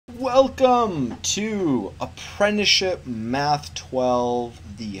Welcome to Apprenticeship Math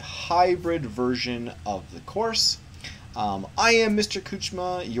 12, the hybrid version of the course. I am Mr.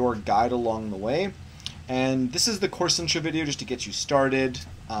 Kuchma, your guide along the way, and this is the course intro video just to get you started.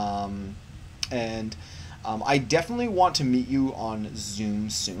 I definitely want to meet you on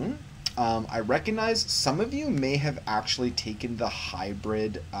Zoom soon. I recognize some of you may have actually taken the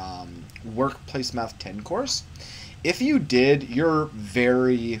hybrid Workplace Math 10 course. If you did, you're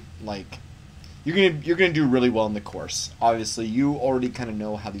very, you're gonna do really well in the course. Obviously, you already kind of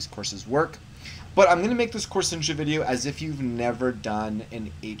know how these courses work, but I'm gonna make this course intro video as if you've never done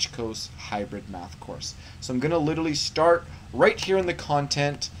an HCOS hybrid math course. So I'm gonna literally start right here in the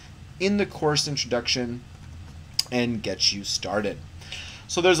content, in the course introduction, and get you started.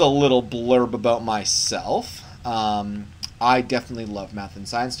 So there's a little blurb about myself. I definitely love math and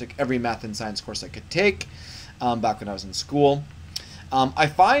science. Took every math and science course I could take. Back when I was in school. I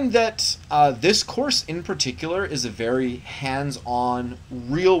find that this course in particular is a very hands-on,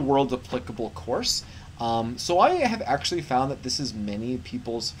 real-world applicable course. So I have actually found that this is many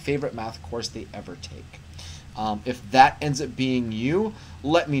people's favorite math course they ever take. If that ends up being you,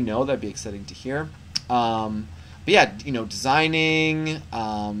 let me know. That'd be exciting to hear. But yeah, designing,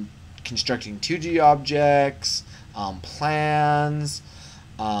 constructing 2D objects, plans,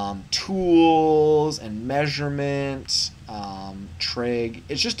 tools and measurement, trig.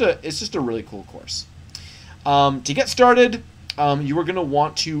 It's just a really cool course. To get started, you are going to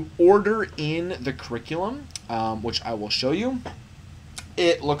want to order in the curriculum, which I will show you.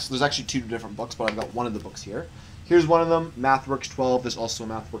 There's actually two different books, but I've got one of the books here. Here's one of them, MathWorks 12. There's also a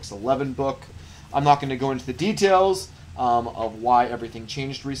MathWorks 11 book. I'm not going to go into the details of why everything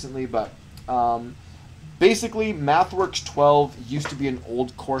changed recently, but basically, MathWorks 12 used to be an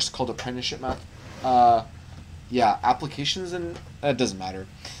old course called Apprenticeship Math. Applications, and it doesn't matter.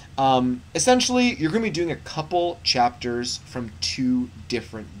 Essentially, you're going to be doing a couple chapters from two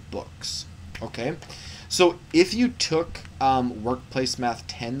different books. Okay? So if you took Workplace Math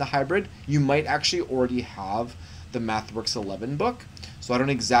 10, the hybrid, you might actually already have the MathWorks 11 book. So I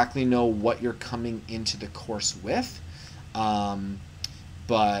don't exactly know what you're coming into the course with. But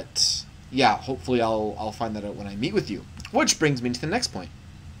yeah, hopefully I'll find that out when I meet with you. Which brings me to the next point.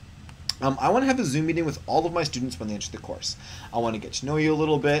 I want to have a Zoom meeting with all of my students when they enter the course. I want to get to know you a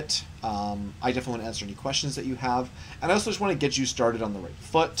little bit. I definitely want to answer any questions that you have. And I also just want to get you started on the right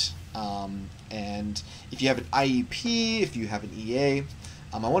foot. And if you have an IEP, if you have an EA,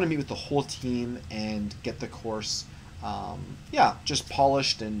 I want to meet with the whole team and get the course, just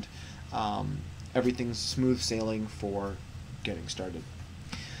polished and everything's smooth sailing for getting started.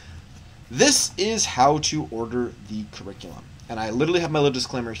 This is how to order the curriculum. And I literally have my little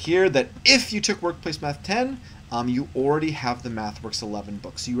disclaimer here that if you took Workplace Math 10, you already have the MathWorks 11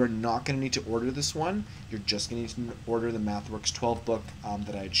 book. So you are not going to need to order this one. You're just going to need to order the MathWorks 12 book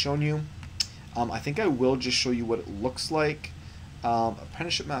that I had shown you. I think I will just show you what it looks like.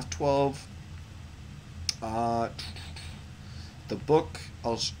 Apprenticeship Math 12. The book,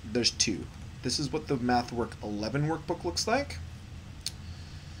 there's two. This is what the MathWorks 11 workbook looks like.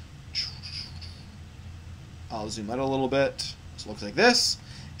 I'll zoom out a little bit. So it looks like this.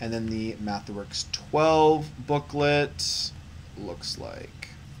 And then the MathWorks 12 booklet looks like,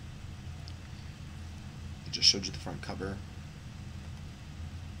 it just showed you the front cover.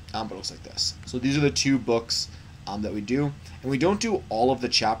 But it looks like this. So these are the two books that we do. And we don't do all of the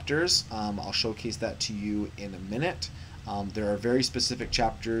chapters. I'll showcase that to you in a minute. There are very specific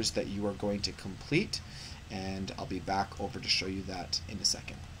chapters that you are going to complete. And I'll be back over to show you that in a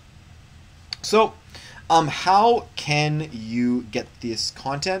second. So, how can you get this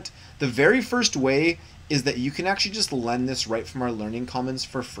content? The very first way is that you can actually just lend this right from our Learning Commons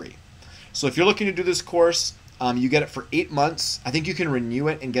for free. So if you're looking to do this course, you get it for 8 months. I think you can renew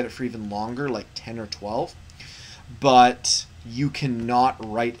it and get it for even longer, like 10 or 12. But you cannot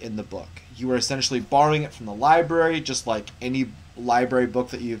write in the book. You are essentially borrowing it from the library, just like any library book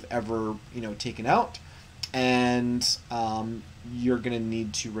that you've ever, taken out. And you're going to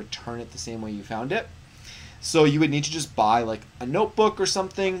need to return it the same way you found it. So you would need to just buy like a notebook or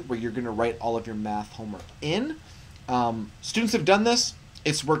something where you're going to write all of your math homework in. Students have done this.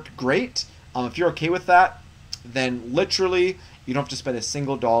 It's worked great. If you're okay with that, then literally you don't have to spend a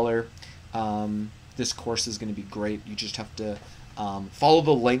single dollar. This course is going to be great. You just have to follow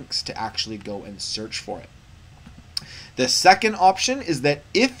the links to actually go and search for it. The second option is that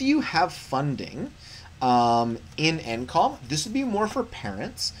if you have funding in NCOM, this would be more for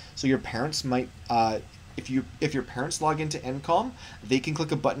parents. So your parents might, if your parents log into NCOM, they can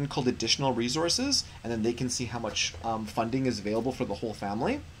click a button called Additional Resources, and then they can see how much funding is available for the whole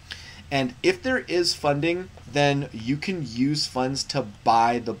family. And if there is funding, then you can use funds to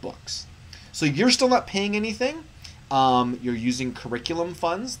buy the books. So you're still not paying anything. You're using curriculum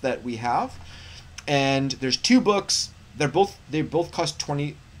funds that we have. And there's 2 books. They both cost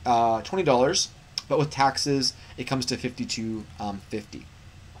 $20, but with taxes, it comes to $52.50.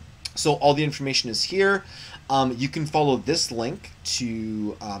 So all the information is here. You can follow this link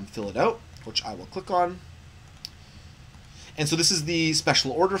to fill it out, which I will click on. And so this is the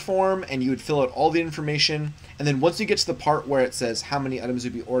special order form, and you would fill out all the information. And then once you get to the part where it says how many items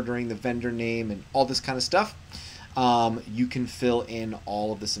you'd be ordering, the vendor name, and all this kind of stuff, you can fill in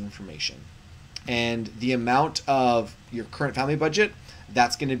all of this information. And the amount of your current family budget,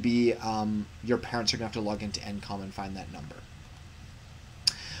 that's going to be, your parents are going to have to log into NCOM and find that number.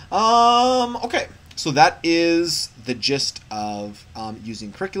 Okay, so that is the gist of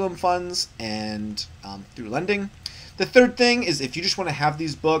using curriculum funds and through lending. The third thing is, if you just want to have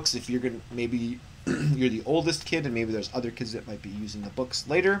these books, if you're going to, maybe you're the oldest kid and maybe there's other kids that might be using the books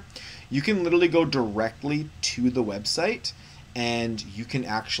later, you can literally go directly to the website and you can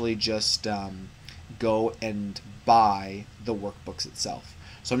actually just go and buy the workbooks itself.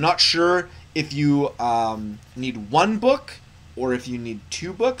 So I'm not sure if you need 1 book or if you need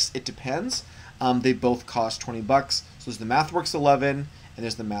 2 books. It depends. They both cost $20. So there's the MathWorks 11 and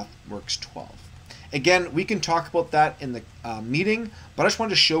there's the MathWorks 12. Again, we can talk about that in the meeting, but I just wanted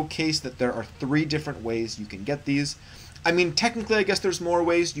to showcase that there are 3 different ways you can get these. I mean, technically, I guess there's more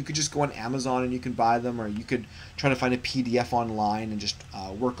ways. You could just go on Amazon and you can buy them, or you could try to find a PDF online and just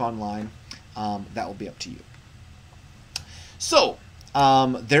work online. That will be up to you. So,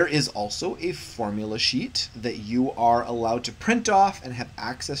 there is also a formula sheet that you are allowed to print off and have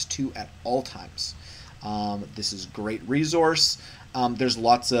access to at all times. This is a great resource. There's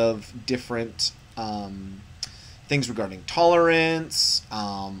lots of different things regarding tolerance,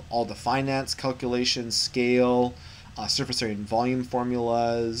 all the finance calculations, scale, surface area and volume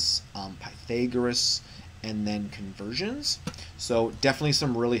formulas, Pythagoras, and then conversions. So definitely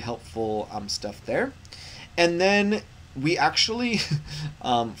some really helpful stuff there. And then we actually,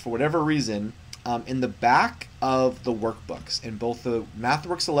 for whatever reason, in the back of the workbooks, in both the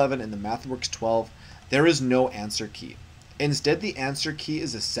MathWorks 11 and the MathWorks 12, there is no answer key. Instead, the answer key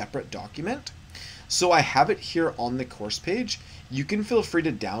is a separate document. So I have it here on the course page. You can feel free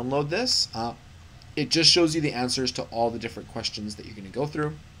to download this. It just shows you the answers to all the different questions that you're going to go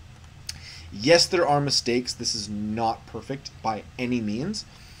through. Yes, there are mistakes. This is not perfect by any means.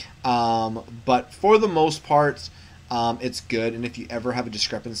 But for the most part, it's good. And if you ever have a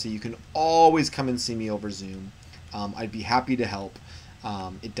discrepancy, you can always come and see me over Zoom. I'd be happy to help.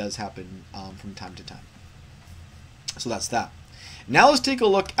 It does happen from time to time. So that's that. Now let's take a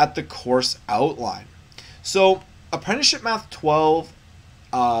look at the course outline. So Apprenticeship Math 12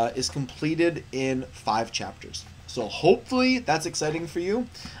 is completed in 5 chapters. So hopefully that's exciting for you.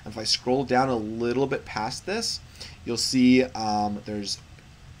 If I scroll down a little bit past this, you'll see there's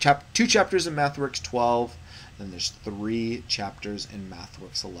 2 chapters in MathWorks 12, and there's 3 chapters in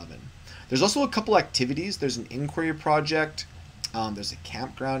MathWorks 11. There's also a couple activities. There's an inquiry project, there's a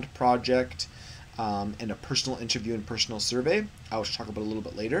campground project, and a personal interview and personal survey. I will talk about a little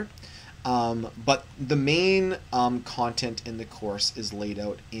bit later. But the main content in the course is laid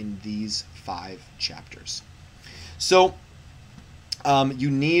out in these 5 chapters. So you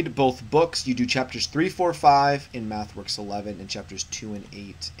need both books. You do chapters 3, 4, 5 in MathWorks 11 and chapters 2 and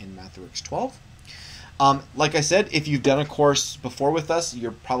 8 in MathWorks 12. Like I said, if you've done a course before with us, you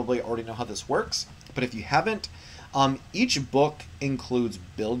probably already know how this works. But if you haven't, each book includes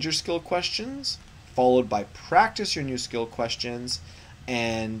build your skill questions, followed by practice your new skill questions,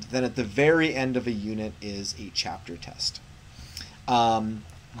 and then at the very end of a unit is a chapter test.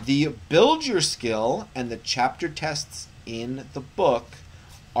 The build your skill and the chapter tests in the book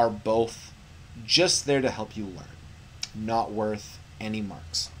are both just there to help you learn, not worth any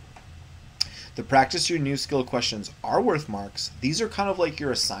marks. The practice your new skill questions are worth marks. These are kind of like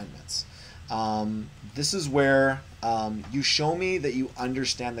your assignments. This is where you show me that you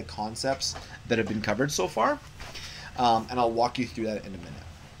understand the concepts that have been covered so far, and I'll walk you through that in a minute.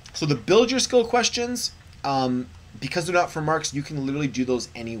 So the build your skill questions, because they're not for marks, you can literally do those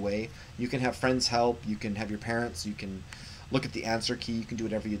anyway. You can have friends help, you can have your parents, you can look at the answer key, you can do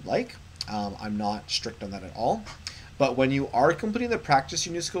whatever you'd like. I'm not strict on that at all. But when you are completing the practice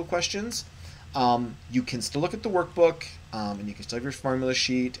your new skill questions, you can still look at the workbook, and you can still have your formula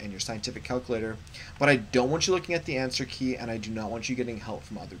sheet and your scientific calculator, but I don't want you looking at the answer key, and I do not want you getting help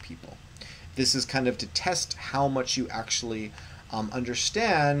from other people. This is kind of to test how much you actually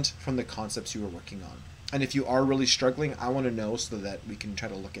understand from the concepts you were working on. And if you are really struggling, I want to know so that we can try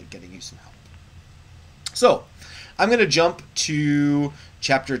to look at getting you some help. So I'm going to jump to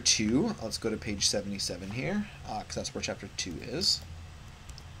chapter 2. Let's go to page 77 here, because that's where chapter 2 is.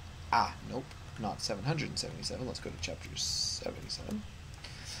 Nope, not 777. Let's go to chapter 77.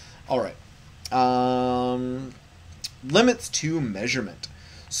 All right. Limits to measurement.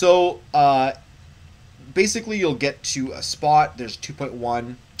 So basically you'll get to a spot. There's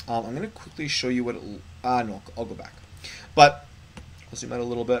 2.1. I'm going to quickly show you what it... no, I'll go back. But I'll zoom out a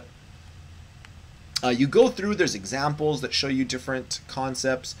little bit. You go through, there's examples that show you different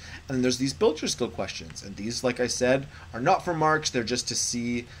concepts, and then there's these build your skill questions. And these, like I said, are not for marks. They're just to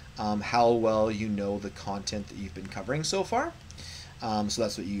see how well you know the content that you've been covering so far. So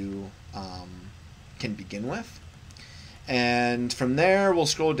that's what you can begin with. And from there, we'll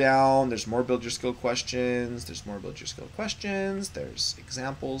scroll down. There's more build your skill questions. There's more build your skill questions. There's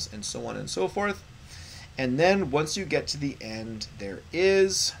examples, and so on and so forth. And then once you get to the end, there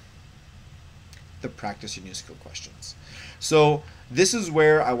is the practice your new skill questions. So this is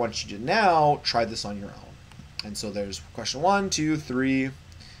where I want you to now try this on your own. And so there's question 1, 2, 3,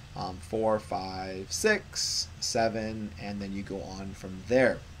 4, 5, 6, 7, and then you go on from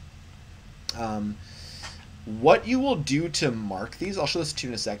there. What you will do to mark these, I'll show this to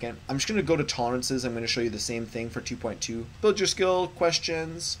you in a second. I'm just going to go to tolerances. I'm going to show you the same thing for 2.2. Build your skill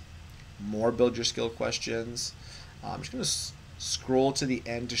questions, more build your skill questions. I'm just going to scroll to the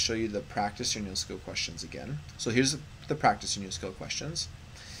end to show you the practice your new skill questions again. So here's the practice your new skill questions.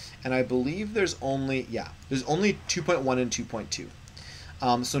 And I believe there's only 2.1 and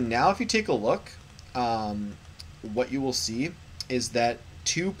 2.2. So now if you take a look, what you will see is that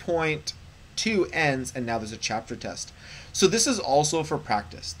 2.2 ends and now there's a chapter test. So this is also for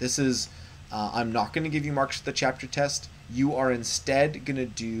practice. This is, I'm not going to give you marks for the chapter test. You are instead going to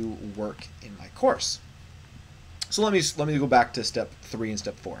do work in my course. So let me go back to step 3 and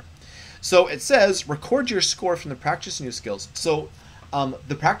step 4. So it says record your score from the practice new skills. So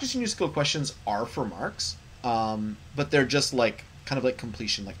the practice new skill questions are for marks, but they're just like kind of like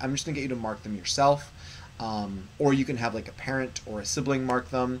completion. Like I'm just gonna get you to mark them yourself, or you can have like a parent or a sibling mark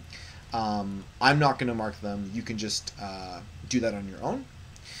them. I'm not gonna mark them. You can just do that on your own,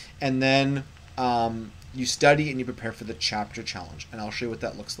 and then you study and you prepare for the chapter challenge, and I'll show you what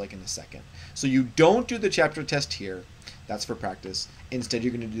that looks like in a second. So you don't do the chapter test here. That's for practice. Instead,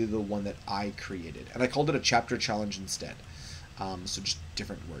 you're going to do the one that I created, and I called it a chapter challenge instead. So just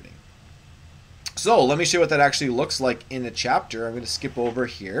different wording. So let me show you what that actually looks like in a chapter. I'm going to skip over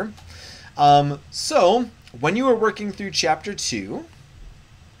here. So when you are working through chapter 2,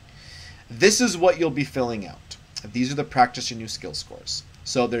 this is what you'll be filling out. These are the practice your new skill scores.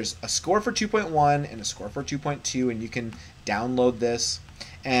 So there's a score for 2.1 and a score for 2.2, and you can download this.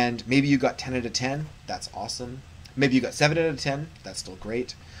 And maybe you got 10 out of 10. That's awesome. Maybe you got 7 out of 10. That's still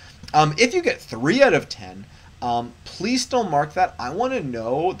great. If you get 3 out of 10, please still mark that. I want to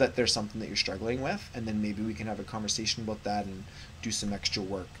know that there's something that you're struggling with, and then maybe we can have a conversation about that and do some extra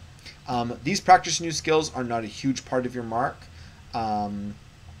work. These practice new skills are not a huge part of your mark.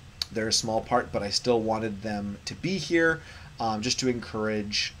 They're a small part, but I still wanted them to be here just to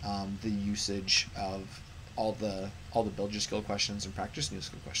encourage the usage of all the build your skill questions and practice new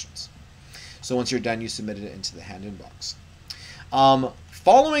skill questions. So once you're done, you submit it into the hand inbox.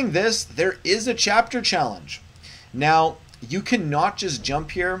 Following this, there is a chapter challenge. Now, you cannot just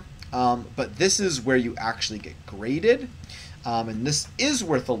jump here, but this is where you actually get graded, and this is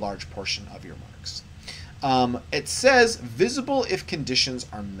worth a large portion of your marks. It says visible if conditions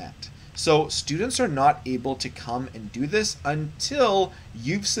are met. So students are not able to come and do this until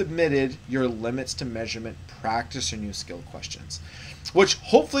you've submitted your limits to measurement practice or new skill questions, which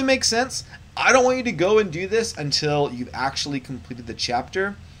hopefully makes sense. I don't want you to go and do this until you've actually completed the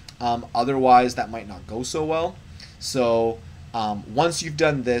chapter. Otherwise, that might not go so well. So once you've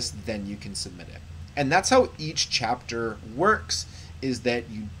done this, then you can submit it. And that's how each chapter works, is that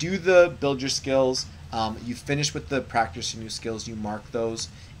you do the build your skills, you finish with the practice your new skills, you mark those,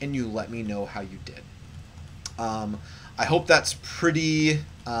 and you let me know how you did. I hope that's pretty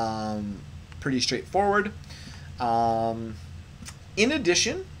straightforward. In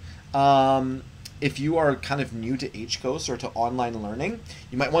addition, if you are kind of new to HCOS or to online learning,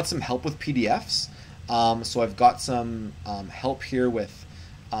 you might want some help with PDFs. So I've got some help here with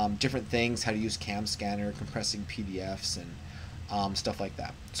different things, how to use Cam Scanner, compressing PDFs, and stuff like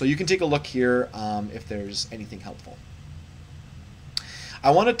that. So you can take a look here if there's anything helpful. I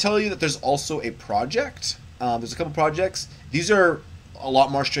want to tell you that there's also a project. There's a couple projects. These are a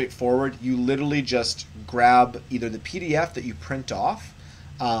lot more straightforward. You literally just grab either the PDF that you print off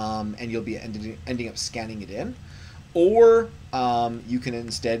and you'll be ending up scanning it in. Or you can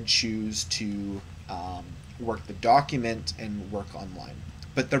instead choose to work the document and work online.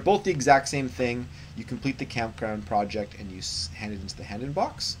 But they're both the exact same thing. You complete the campground project and you hand it into the hand-in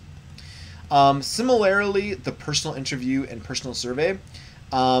box. Similarly, the personal interview and personal survey,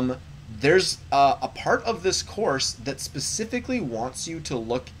 there's a part of this course that specifically wants you to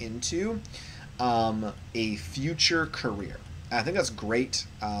look into a future career. And I think that's great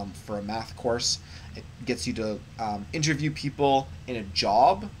for a math course. It gets you to interview people in a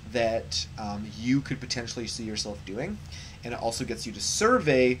job that you could potentially see yourself doing. And it also gets you to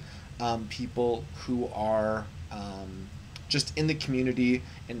survey people who are just in the community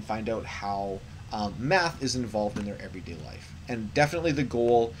and find out how math is involved in their everyday life. And definitely the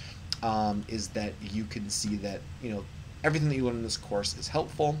goal is that you can see that, you know, everything that you learn in this course is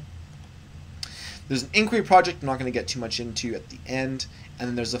helpful. There's an inquiry project I'm not going to get too much into at the end, and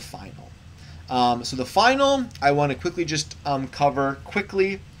then there's a final. So the final I want to quickly just cover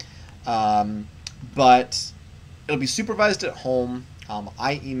quickly, but it'll be supervised at home.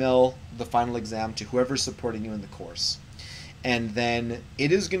 I email the final exam to whoever's supporting you in the course. And then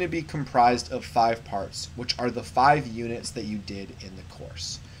it is going to be comprised of 5 parts, which are the 5 units that you did in the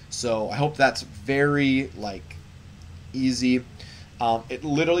course. So I hope that's very easy. It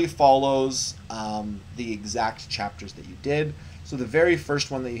literally follows the exact chapters that you did. So the very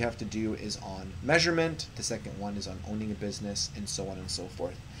first one that you have to do is on measurement. The second one is on owning a business, and so on and so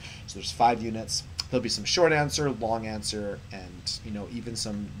forth. So there's 5 units. There'll be some short answer, long answer, and even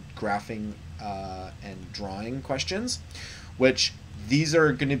some graphing and drawing questions, which these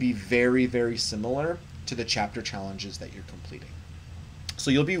are going to be very, very similar to the chapter challenges that you're completing.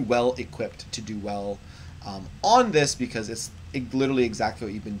 So you'll be well equipped to do well on this because it's literally exactly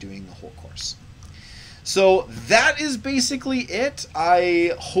what you've been doing the whole course. So that is basically it.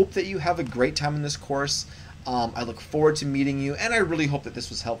 I hope that you have a great time in this course. I look forward to meeting you, and I really hope that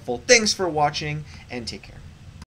this was helpful. Thanks for watching, and take care.